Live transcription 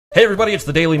Hey everybody, it's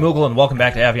the Daily Moogle and welcome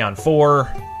back to Aveyond 4.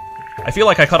 I feel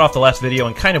like I cut off the last video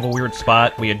in kind of a weird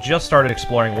spot. We had just started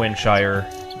exploring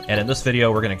WINDSHIRE, and in this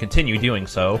video we're going to continue doing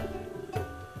so.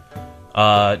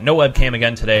 No webcam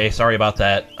again today, sorry about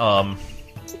that.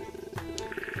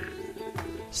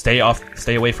 Stay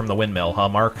away from the windmill, huh,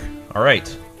 Mark?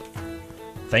 Alright.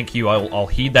 Thank you, I'll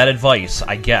heed that advice,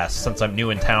 I guess, since I'm new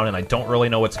in town and I don't really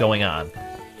know what's going on.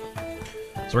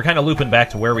 So we're kind of looping back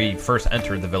to where we first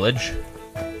entered the village.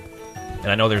 And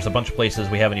I know there's a bunch of places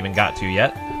we haven't even got to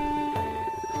yet,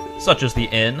 such as the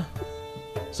inn.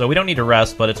 So we don't need to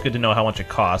rest, but it's good to know how much it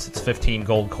costs. It's 15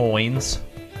 gold coins.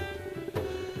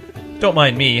 Don't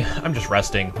mind me, I'm just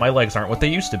resting. My legs aren't what they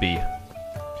used to be.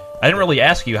 I didn't really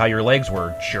ask you how your legs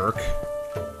were, jerk.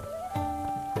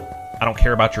 I don't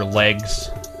care about your legs.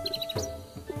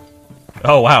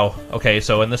 Oh, wow. Okay,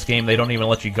 so in this game they don't even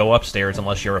let you go upstairs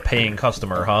unless you're a paying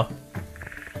customer, huh?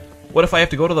 What if I have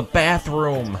to go to the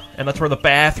bathroom? And that's where the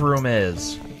bathroom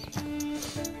is.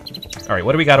 Alright,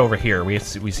 what do we got over here? We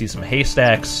see some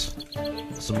haystacks,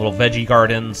 some little veggie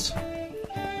gardens.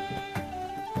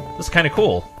 This is kind of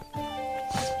cool.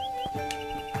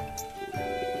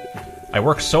 I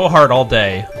work so hard all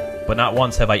day, but not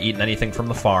once have I eaten anything from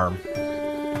the farm.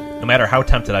 No matter how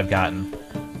tempted I've gotten.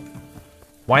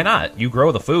 Why not? You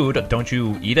grow the food, don't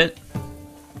you eat it?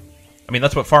 I mean,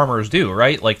 that's what farmers do,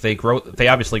 right? Like, they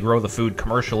obviously grow the food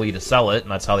commercially to sell it, and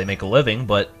that's how they make a living,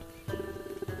 but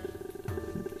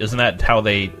isn't that how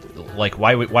they, like,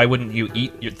 why wouldn't you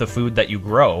eat the food that you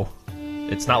grow?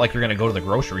 It's not like you're gonna go to the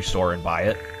grocery store and buy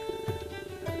it.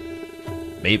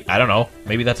 Maybe, I don't know,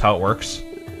 maybe that's how it works.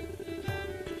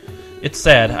 It's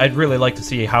sad. I'd really like to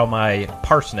see how my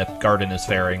parsnip garden is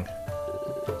faring.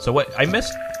 So what, I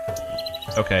missed...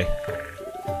 Okay.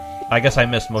 I guess I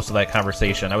missed most of that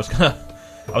conversation. I was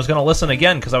gonna listen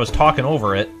again because I was talking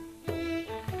over it.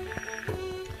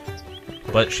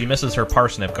 But she misses her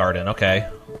parsnip garden, okay.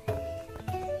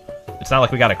 It's not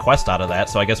like we got a quest out of that,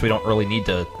 so I guess we don't really need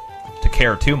to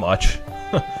care too much.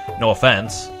 No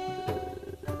offense.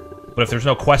 But if there's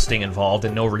no questing involved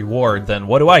and no reward, then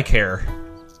what do I care?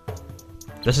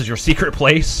 This is your secret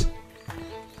place?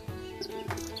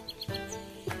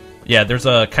 Yeah, there's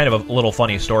a kind of a little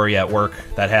funny story at work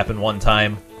that happened one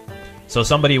time. So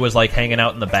somebody was like hanging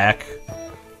out in the back,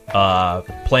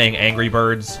 playing Angry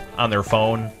Birds on their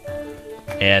phone,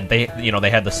 and they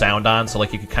had the sound on, so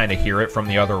like you could kind of hear it from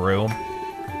the other room.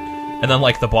 And then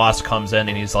like the boss comes in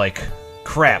and he's like,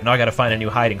 "Crap! Now I got to find a new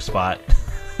hiding spot."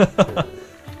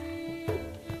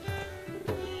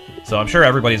 So I'm sure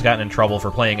everybody's gotten in trouble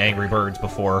for playing Angry Birds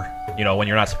before, you know, when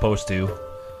you're not supposed to,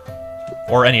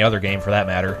 or any other game for that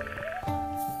matter.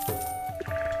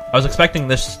 I was expecting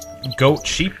this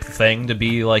goat-sheep thing to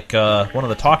be like one of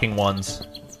the talking ones.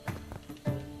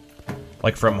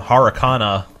 Like from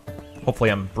Harakana.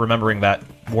 Hopefully I'm remembering that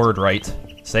word right.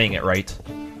 Saying it right.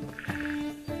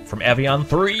 From Aveyond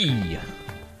 3!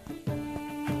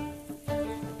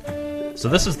 So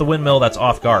this is the windmill that's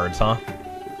off guards, huh?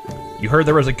 You heard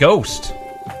there was a ghost!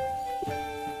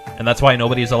 And that's why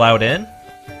nobody's allowed in?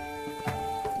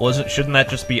 Well, shouldn't that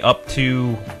just be up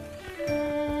to...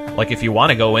 Like, if you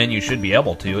want to go in, you should be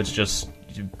able to. It's just...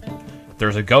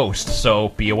 There's a ghost, so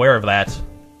be aware of that.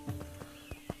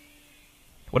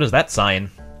 What is that sign?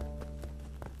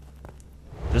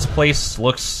 This place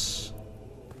looks...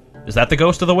 Is that the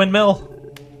ghost of the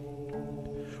windmill?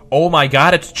 Oh my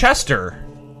god, it's Chester!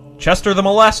 Chester the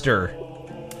Molester!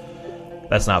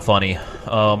 That's not funny.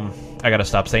 I gotta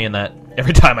stop saying that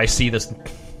every time I see this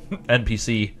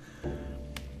NPC.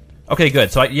 Okay,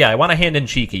 good. So, I want to hand in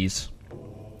cheekies.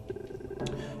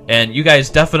 And you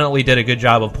guys definitely did a good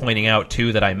job of pointing out,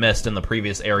 too, that I missed in the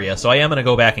previous area. So I am going to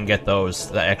go back and get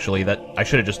those. I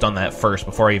should have just done that first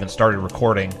before I even started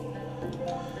recording.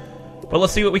 But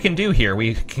let's see what we can do here.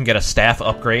 We can get a staff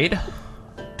upgrade.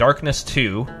 Darkness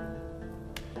 2.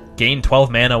 Gain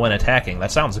 12 mana when attacking.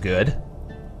 That sounds good.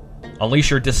 Unleash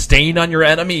your disdain on your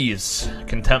enemies.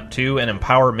 Contempt 2 and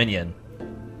empower minion.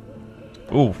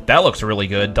 Ooh, that looks really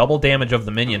good. Double damage of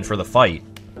the minion for the fight.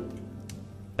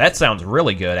 That sounds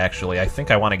really good, actually. I think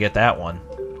I want to get that one.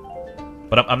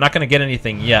 But I'm not going to get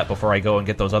anything yet before I go and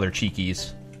get those other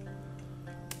cheekies.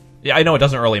 Yeah, I know it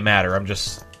doesn't really matter. I'm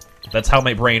just... That's how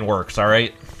my brain works,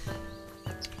 alright?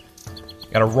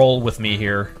 Gotta roll with me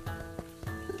here.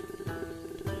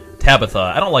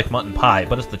 Tabitha. I don't like mutton pie,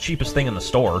 but it's the cheapest thing in the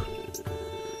store.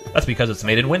 That's because it's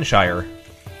made in WINDSHIRE.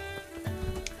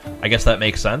 I guess that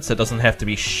makes sense. It doesn't have to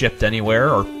be shipped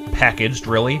anywhere or packaged,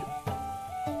 really.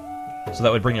 So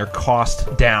that would bring your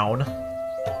cost down.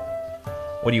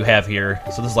 What do you have here?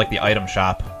 So this is like the item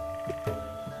shop.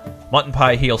 Mutton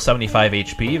pie heals 75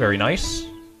 HP, very nice.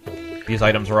 These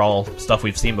items are all stuff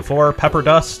we've seen before. Pepper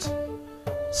dust.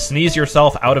 Sneeze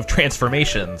yourself out of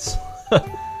transformations.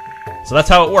 So that's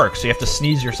how it works. You have to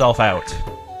sneeze yourself out.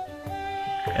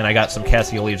 And I got some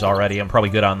cassia leaves already. I'm probably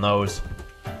good on those.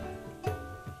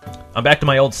 I'm back to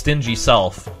my old stingy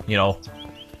self. You know,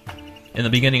 in the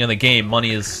beginning of the game,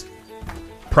 money is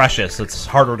precious. It's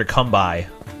harder to come by.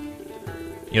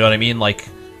 You know what I mean? Like,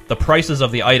 the prices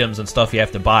of the items and stuff you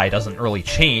have to buy doesn't really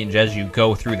change as you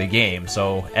go through the game.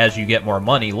 So as you get more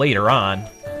money later on,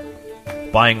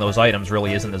 buying those items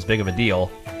really isn't as big of a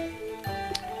deal.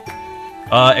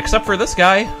 Except for this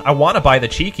guy. I want to buy the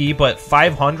Cheeky, but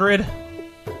 500?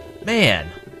 Man.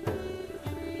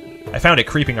 I found it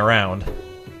creeping around.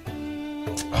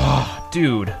 Oh,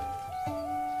 dude.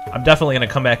 I'm definitely going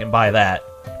to come back and buy that.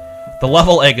 The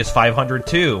level egg is 500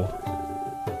 too.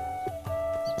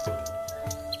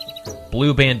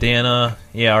 Blue bandana.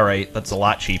 Yeah, alright. That's a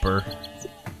lot cheaper.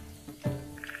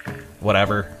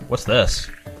 Whatever. What's this?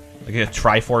 Like a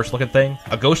Triforce looking thing?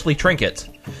 A ghostly trinket.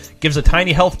 Gives a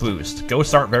tiny health boost.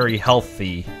 Ghosts aren't very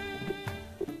healthy.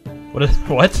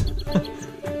 What?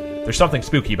 There's something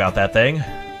spooky about that thing.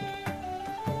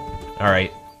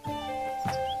 Alright.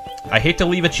 I hate to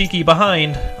leave a Cheeky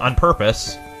behind on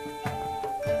purpose.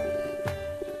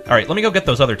 Alright, let me go get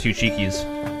those other two Cheekies.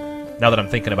 Now that I'm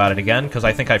thinking about it again, because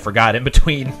I think I forgot in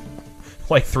between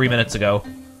like 3 minutes ago.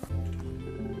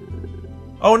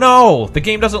 Oh no! The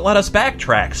game doesn't let us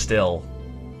backtrack still.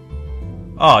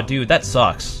 Oh, dude, that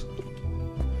sucks.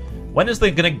 When is the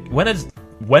gonna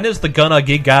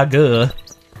gigaga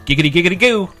giggity giggity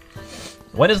goo?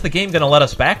 When is the game gonna let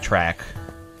us backtrack?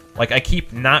 Like, I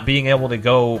keep not being able to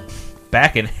go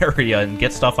back in area and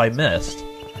get stuff I missed.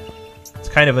 It's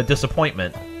kind of a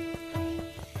disappointment.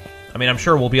 I mean, I'm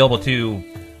sure we'll be able to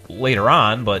later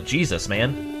on, but Jesus,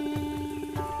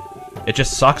 man. It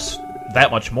just sucks that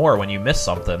much more when you miss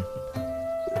something.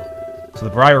 So the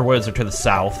Briar Woods are to the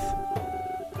south.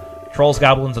 Trolls,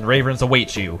 goblins, and ravens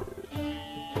await you.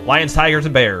 Lions, tigers,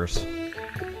 and bears.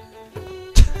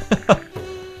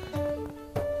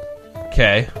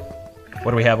 Okay.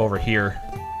 What do we have over here?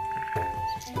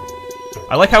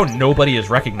 I like how nobody is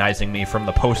recognizing me from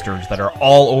the posters that are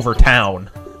all over town.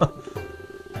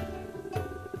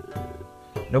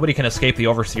 Nobody can escape the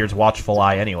Overseer's watchful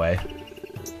eye anyway.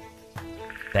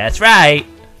 That's right!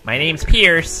 My name's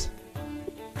Pierce!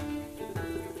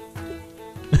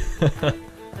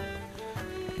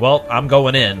 Well, I'm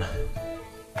going in.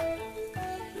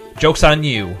 Joke's on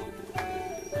you.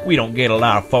 We don't get a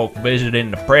lot of folk visiting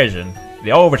the prison.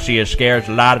 The Overseer scares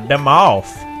a lot of them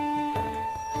off.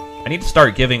 I need to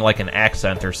start giving, like, an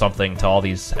accent or something to all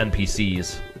these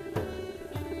NPCs.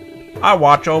 I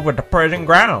watch over the prison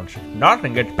grounds.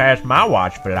 Nothing gets past my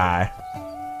watchful eye.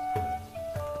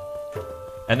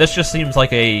 And this just seems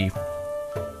like a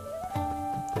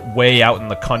way out in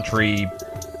the country,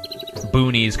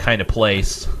 boonies kind of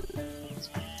place.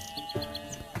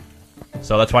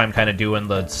 So that's why I'm kind of doing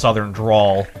the southern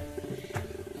drawl.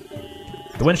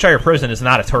 The WINDSHIRE prison is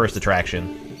not a tourist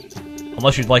attraction.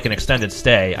 Unless you'd like an extended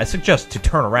stay, I suggest to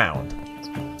turn around.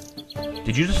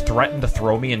 Did you just threaten to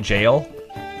throw me in jail?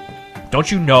 Don't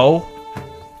you know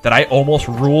that I almost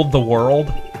ruled the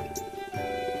world?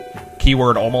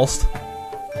 Keyword almost.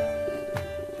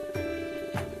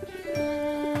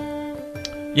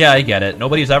 Yeah, I get it.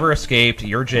 Nobody's ever escaped.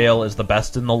 Your jail is the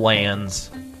best in the lands.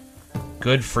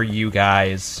 Good for you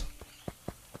guys.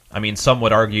 I mean, some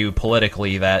would argue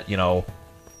politically that, you know,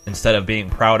 instead of being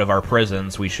proud of our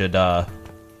prisons, we should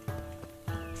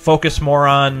focus more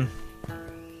on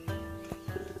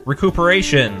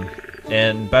recuperation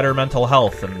and better mental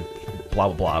health and blah,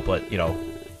 blah, blah. But, you know,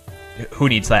 who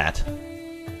needs that?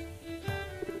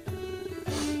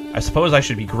 I suppose I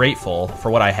should be grateful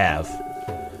for what I have.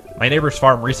 My neighbor's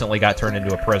farm recently got turned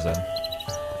into a prison.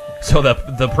 So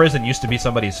the prison used to be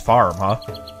somebody's farm, huh?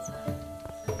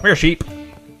 Come here, sheep.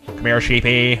 Come here,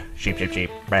 sheepy. Sheep, sheep,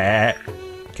 sheep. Bah.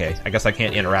 Okay, I guess I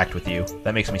can't interact with you.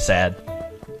 That makes me sad.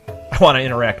 I want to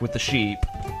interact with the sheep.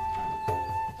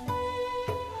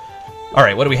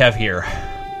 Alright, what do we have here?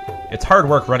 It's hard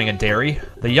work running a dairy.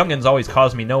 The youngins always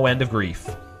cause me no end of grief.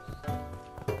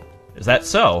 Is that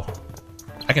so?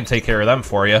 I can take care of them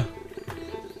for you.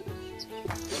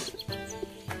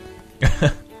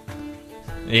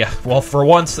 Yeah, well, for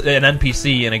once, an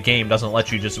NPC in a game doesn't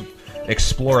let you just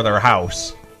explore their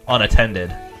house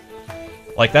unattended.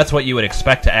 Like, that's what you would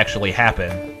expect to actually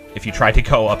happen if you tried to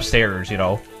go upstairs, you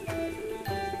know,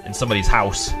 in somebody's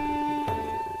house.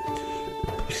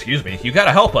 Excuse me, you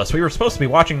gotta help us. We were supposed to be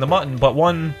watching the mutton, but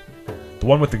the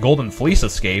one with the golden fleece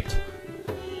escaped.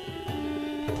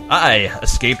 Aye,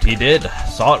 escaped he did.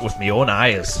 Saw it with me own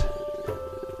eyes.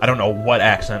 I don't know what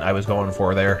accent I was going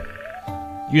for there.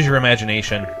 Use your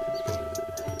imagination.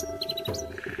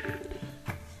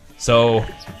 So,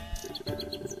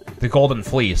 the Golden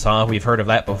Fleece, huh? We've heard of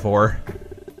that before.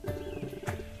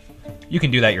 You can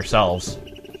do that yourselves.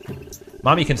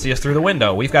 Mommy can see us through the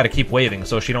window. We've got to keep waving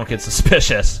so she don't get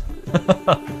suspicious.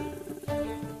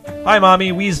 Hi,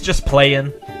 Mommy. We's just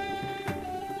playing.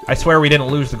 I swear we didn't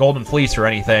lose the Golden Fleece or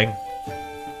anything.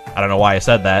 I don't know why I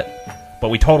said that, but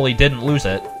we totally didn't lose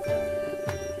it.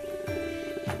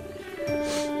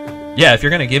 Yeah, if you're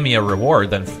gonna give me a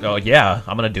reward, then yeah,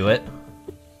 I'm gonna do it.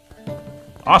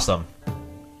 Awesome.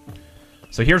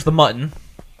 So here's the mutton.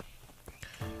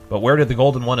 But where did the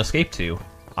golden one escape to?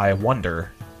 I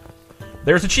wonder.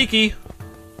 There's a cheeky!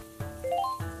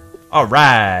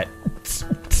 Alright.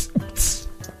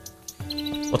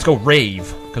 Let's go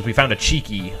rave, because we found a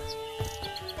cheeky.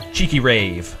 Cheeky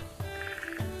rave.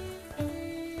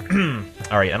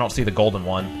 Alright, I don't see the golden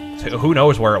one. So who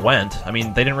knows where it went? I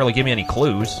mean, they didn't really give me any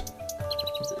clues.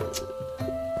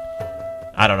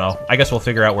 I don't know. I guess we'll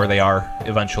figure out where they are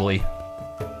eventually.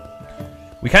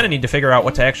 We kind of need to figure out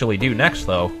what to actually do next,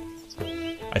 though.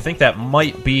 I think that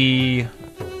might be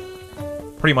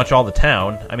pretty much all the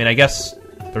town. I mean, I guess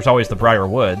there's always the Briar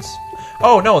Woods.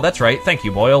 Oh, no, that's right. Thank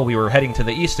you, Boyle. We were heading to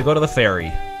the east to go to the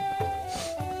ferry.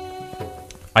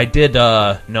 I did,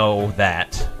 know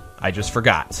that. I just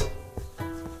forgot.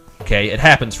 Okay, it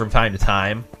happens from time to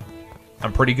time.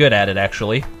 I'm pretty good at it,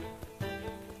 actually.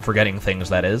 Forgetting things,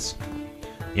 that is.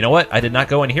 You know what? I did not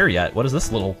go in here yet. What is this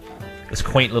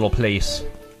quaint little place?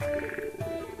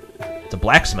 It's a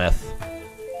blacksmith.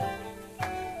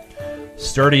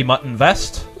 Sturdy mutton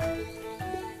vest.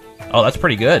 Oh, that's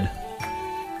pretty good.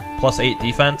 +8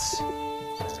 defense.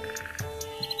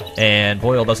 And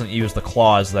Boyle doesn't use the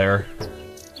claws there.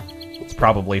 It's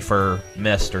probably for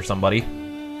Mist or somebody.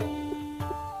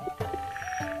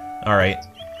 Alright.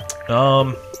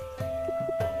 You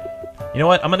know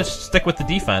what? I'm gonna stick with the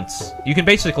defense. You can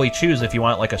basically choose if you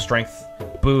want like a strength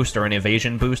boost or an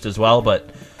evasion boost as well, but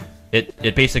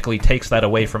it basically takes that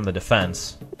away from the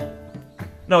defense.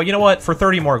 No, you know what? For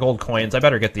 30 more gold coins, I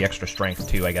better get the extra strength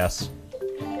too, I guess.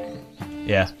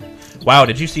 Yeah. Wow,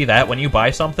 did you see that? When you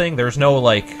buy something, there's no,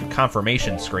 like,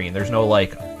 confirmation screen. There's no,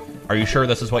 like, are you sure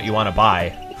this is what you want to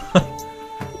buy?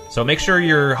 So make sure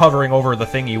you're hovering over the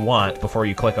thing you want before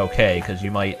you click OK, because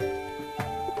you might...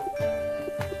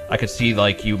 I could see,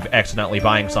 like, you accidentally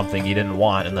buying something you didn't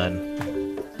want, and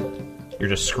then you're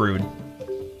just screwed.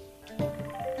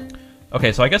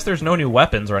 Okay, so I guess there's no new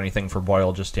weapons or anything for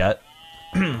Boyle just yet.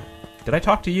 Did I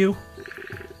talk to you?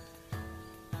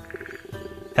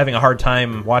 Having a hard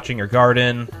time watching your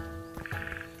garden.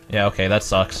 Yeah, okay, that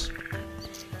sucks.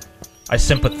 I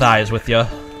sympathize with you.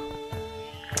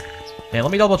 And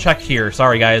let me double check here.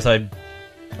 Sorry, guys,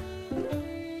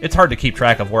 it's hard to keep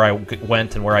track of where I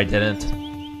went and where I didn't.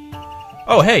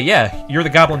 Oh, hey, yeah, you're the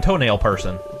goblin toenail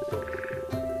person.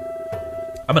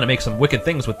 I'm gonna make some wicked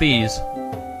things with these.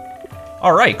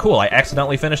 Alright, cool, I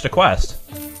accidentally finished a quest.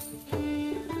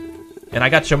 And I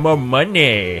got you more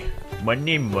money.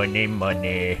 Money, money,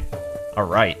 money.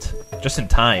 Alright, just in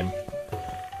time.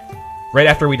 Right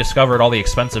after we discovered all the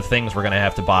expensive things we're gonna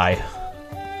have to buy.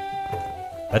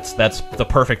 That's the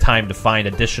perfect time to find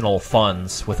additional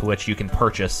funds with which you can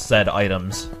purchase said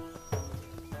items.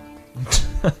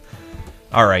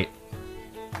 Alright.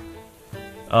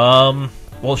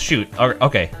 Well, shoot.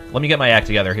 Okay, let me get my act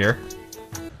together here.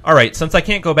 Alright, since I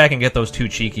can't go back and get those two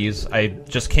cheekies, I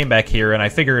just came back here and I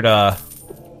figured,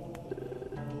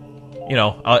 you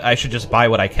know, I should just buy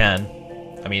what I can.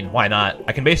 I mean, why not?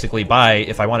 I can basically buy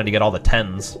if I wanted to get all the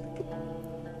 10s.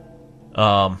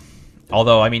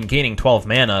 Although, I mean, gaining 12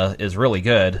 mana is really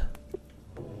good.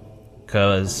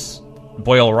 Because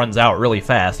Boyle runs out really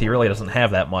fast. He really doesn't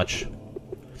have that much.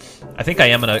 I think I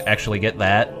am going to actually get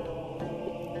that.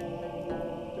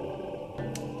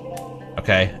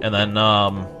 Okay, and then,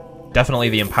 definitely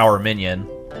the Empower Minion.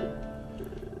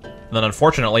 And then,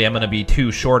 unfortunately, I'm going to be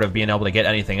too short of being able to get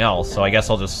anything else, so I guess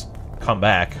I'll just come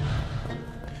back.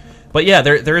 But yeah,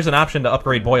 there is an option to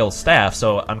upgrade Boyle's staff,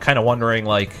 so I'm kind of wondering,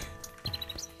 like...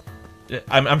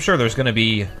 I'm sure there's going to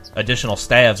be additional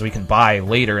staves we can buy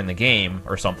later in the game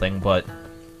or something, but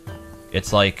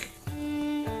it's like...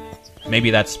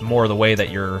 Maybe that's more the way that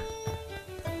you're...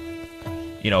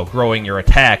 You know, growing your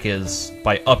attack is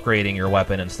by upgrading your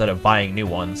weapon instead of buying new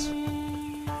ones.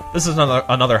 This is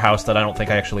another house that I don't think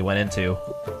I actually went into.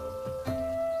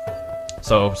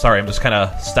 So, sorry, I'm just kind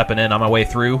of stepping in on my way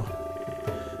through.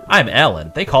 I'm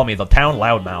Alan. They call me the town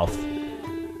loudmouth.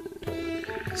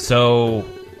 So,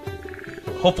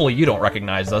 hopefully you don't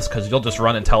recognize us, because you'll just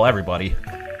run and tell everybody.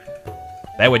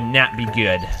 That would not be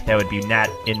good. That would be not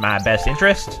in my best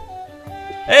interest.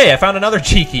 Hey, I found another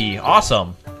cheeky.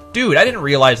 Awesome. Dude, I didn't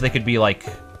realize they could be, like,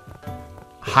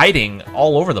 hiding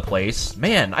all over the place.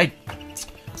 Man, I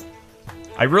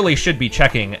really should be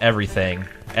checking everything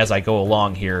as I go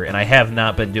along here, and I have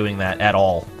not been doing that at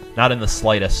all. Not in the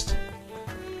slightest.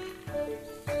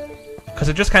 Because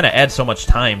it just kind of adds so much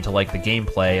time to, like, the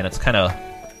gameplay, and it's kind of...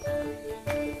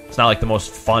 It's not, like, the most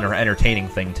fun or entertaining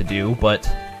thing to do,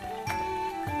 but...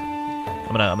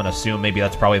 I'm gonna assume maybe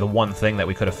that's probably the one thing that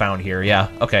we could have found here. Yeah,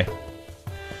 okay.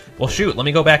 Well, shoot, let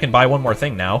me go back and buy one more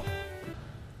thing now.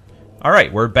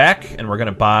 Alright, we're back, and we're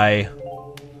gonna buy...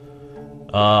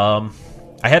 I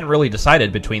hadn't really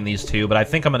decided between these two, but I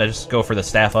think I'm gonna just go for the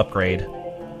staff upgrade.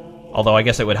 Although I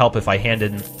guess it would help if I hand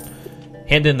in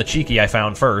the cheeky I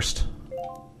found first.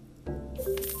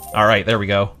 Alright, there we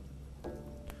go.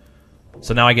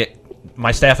 So now I get...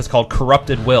 My staff is called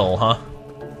Corrupted Will, huh?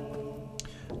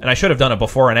 And I should have done it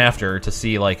before and after to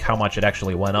see, like, how much it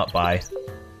actually went up by.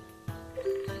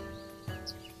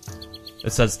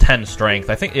 It says 10 strength.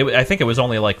 I think it was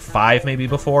only, like, 5 maybe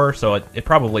before, so it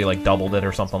probably, like, doubled it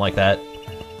or something like that.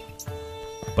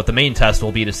 But the main test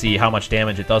will be to see how much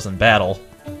damage it does in battle.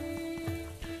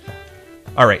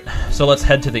 Alright, so let's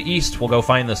head to the east. We'll go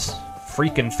find this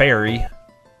freaking fairy.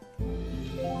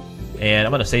 And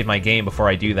I'm gonna save my game before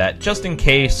I do that, just in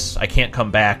case I can't come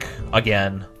back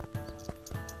again.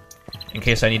 In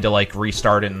case I need to, like,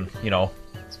 restart and, you know,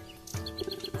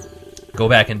 go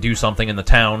back and do something in the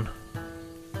town.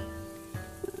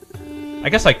 I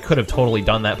guess I could have totally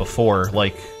done that before,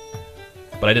 like,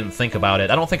 but I didn't think about it.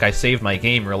 I don't think I saved my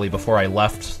game, really, before I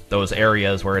left those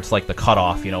areas where it's, like, the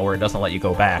cutoff, you know, where it doesn't let you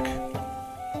go back.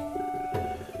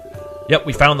 Yep,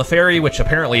 we found the ferry, which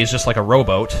apparently is just like a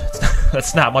rowboat.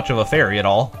 That's not much of a ferry at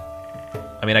all.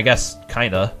 I mean, I guess,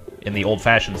 kinda, in the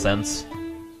old-fashioned sense.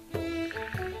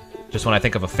 Just when I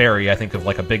think of a ferry, I think of,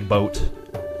 like, a big boat.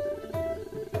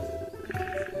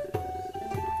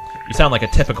 You sound like a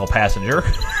typical passenger.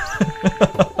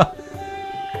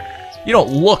 You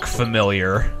don't look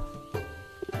familiar.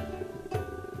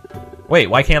 Wait,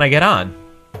 why can't I get on?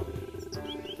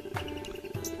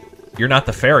 You're not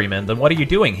the ferryman, then what are you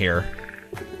doing here?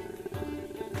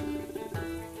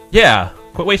 Yeah,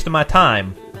 quit wasting my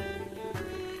time.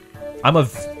 I'm a...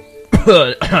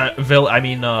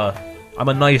 I'm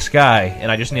a nice guy,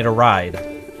 and I just need a ride.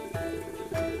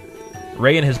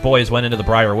 Ray and his boys went into the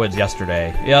Briar Woods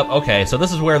yesterday. Yep, okay, so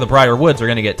this is where the Briar Woods are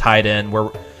going to get tied in.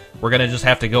 We're going to just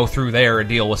have to go through there and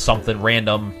deal with something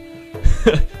random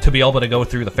to be able to go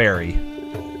through the ferry.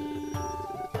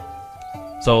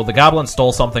 So the goblins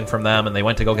stole something from them, and they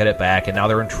went to go get it back, and now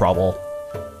they're in trouble.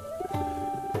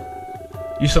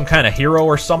 You some kind of hero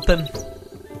or something?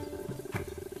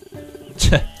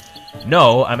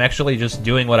 No, I'm actually just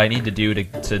doing what I need to do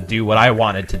to do what I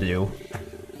wanted to do.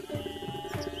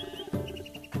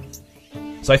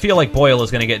 So I feel like Boyle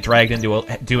is going to get dragged into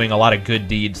doing a lot of good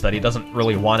deeds that he doesn't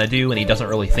really want to do, and he doesn't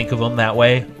really think of them that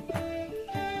way.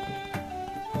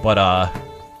 But,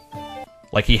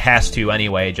 like, he has to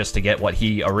anyway, just to get what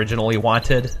he originally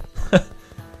wanted.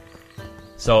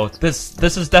 So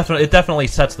this is definitely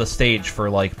sets the stage for,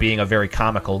 like, being a very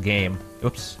comical game.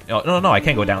 Oops. No, I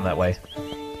can't go down that way.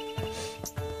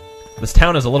 This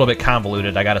town is a little bit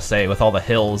convoluted, I gotta say, with all the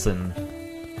hills and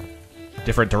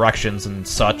different directions and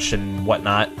such and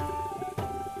whatnot.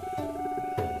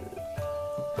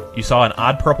 You saw an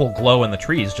odd purple glow in the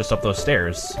trees just up those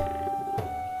stairs.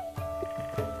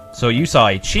 So you saw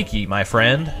a cheeky, my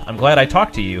friend. I'm glad I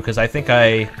talked to you, because I think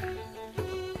I...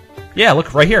 Yeah,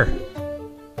 look, right here.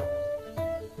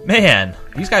 Man,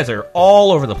 these guys are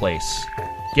all over the place.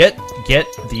 Get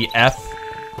the F...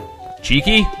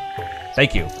 Cheeky?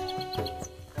 Thank you.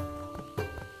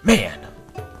 Man,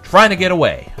 trying to get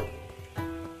away.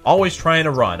 Always trying to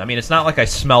run. I mean, it's not like I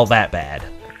smell that bad.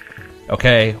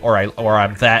 Okay? Or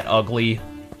I'm that ugly.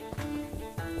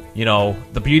 You know,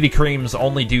 the beauty creams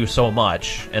only do so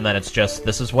much, and then it's just,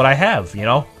 this is what I have, you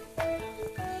know?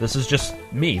 This is just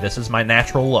me. This is my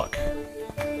natural look.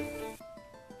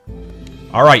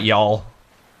 Alright, y'all.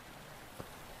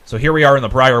 So here we are in the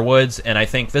Briar Woods, and I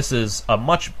think this is a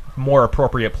much more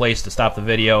appropriate place to stop the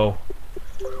video.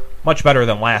 Much better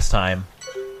than last time.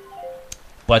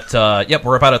 But, yep,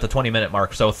 we're about at the 20-minute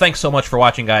mark. So thanks so much for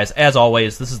watching, guys. As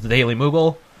always, this is the Daily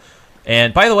Moogle.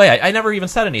 And, by the way, I never even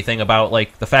said anything about,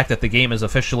 like, the fact that the game is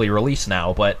officially released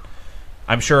now, but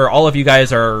I'm sure all of you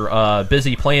guys are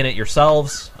busy playing it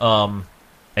yourselves.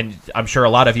 And I'm sure a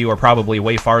lot of you are probably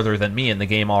way farther than me in the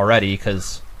game already,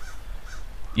 because,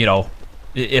 you know,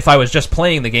 if I was just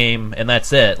playing the game and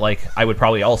that's it, like, I would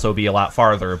probably also be a lot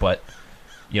farther, but...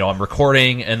 you know, I'm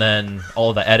recording, and then all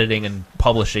of the editing and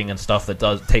publishing and stuff that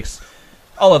takes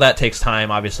all of that takes time.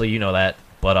 Obviously, you know that.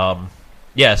 But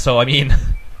yeah. So I mean,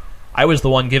 I was the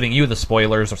one giving you the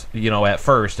spoilers, you know, at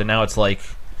first, and now it's like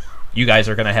you guys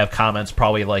are gonna have comments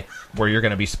probably like where you're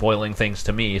gonna be spoiling things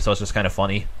to me. So it's just kind of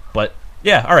funny. But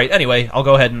yeah. All right. Anyway, I'll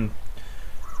go ahead and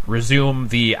resume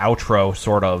the outro,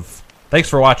 sort of. Thanks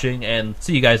for watching, and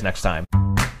see you guys next time.